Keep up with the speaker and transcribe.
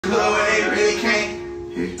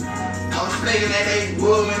niggas that they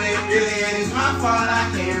would when they really ain't. It's my fault, I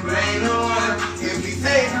can't blame no one. If we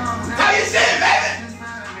say, tell your shit, baby.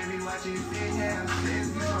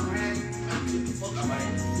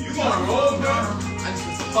 You gonna roll, bro?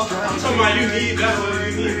 I'm talking about you need that one,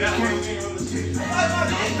 you need that one.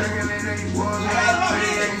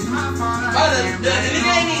 The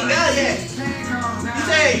nigga ain't even there yet. He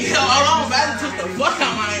said, yo, hold on, man, I took the fuck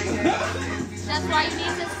out my ankle. That's why you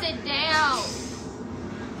need to sit down.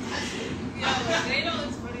 Yo, they know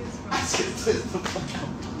it's funny as fuck. I just twist the fuck out.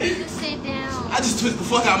 You need to sit down. I just twist the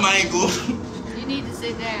fuck out my ankle. You need to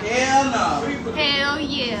sit down. Hell no. Hell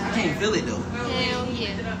yeah. I can't feel it though. Hell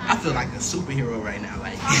yeah. I feel like a superhero right now.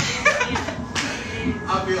 Like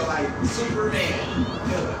I feel like Superman.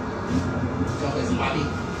 Yo, it's somebody.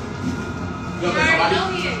 You already know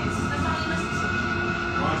he is. That's all you listen to.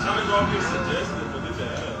 I'm trying to go off your suggestion, but look at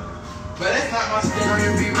that. But that's not my story.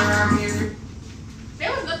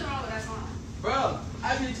 There was nothing wrong with that song. Bro,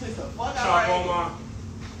 I really twist the fuck out Chop my on ankle. my.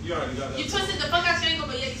 You already got that. You twisted the fuck out your ankle,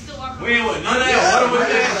 but yet you still walk around. We ain't with none of that. What with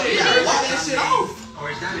that shit? You gotta walk that shit off. Or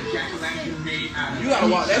is that a jack-o'-lantern made out of You gotta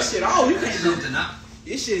walk that shit off. You can't do something up?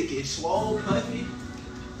 this shit get swole, puffy.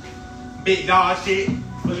 Big dog shit.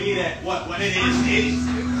 Believe that. What it is,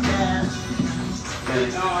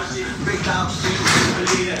 Big dog shit. Big dog shit.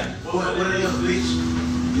 Believe that. What it is, bitch.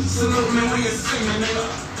 Salute me when you're singing, nigga.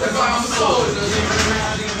 That's why I'm a soldier.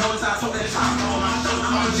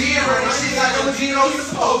 I'm a Gino, and shit like I'm a Gino, you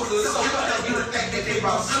supposed to. So fuck up the fact that they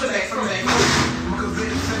brought some of that from that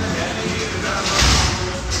movie.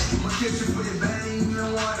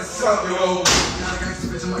 Suck yo.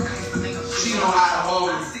 She know how to hold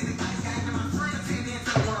it.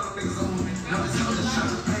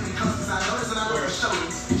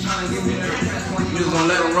 We just gonna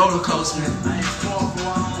let them roller coaster.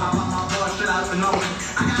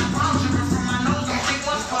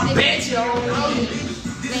 Bitch, you don't know you.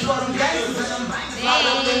 This for them gangsters.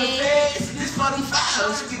 This for them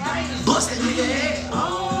files. Bust that nigga head.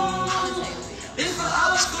 Oh. This for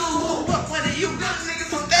old school. What are you good niggas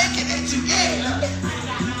from thinking that you get?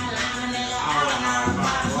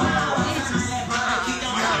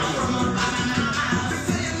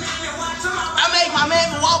 I make my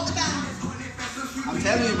man walk down. I'm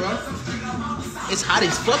telling you, bro. It's hot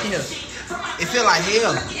as fuck in here. It feel like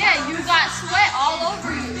hell. Yeah, you got sweat all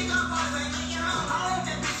over you.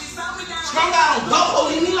 Strung out on go,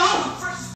 leave me alone.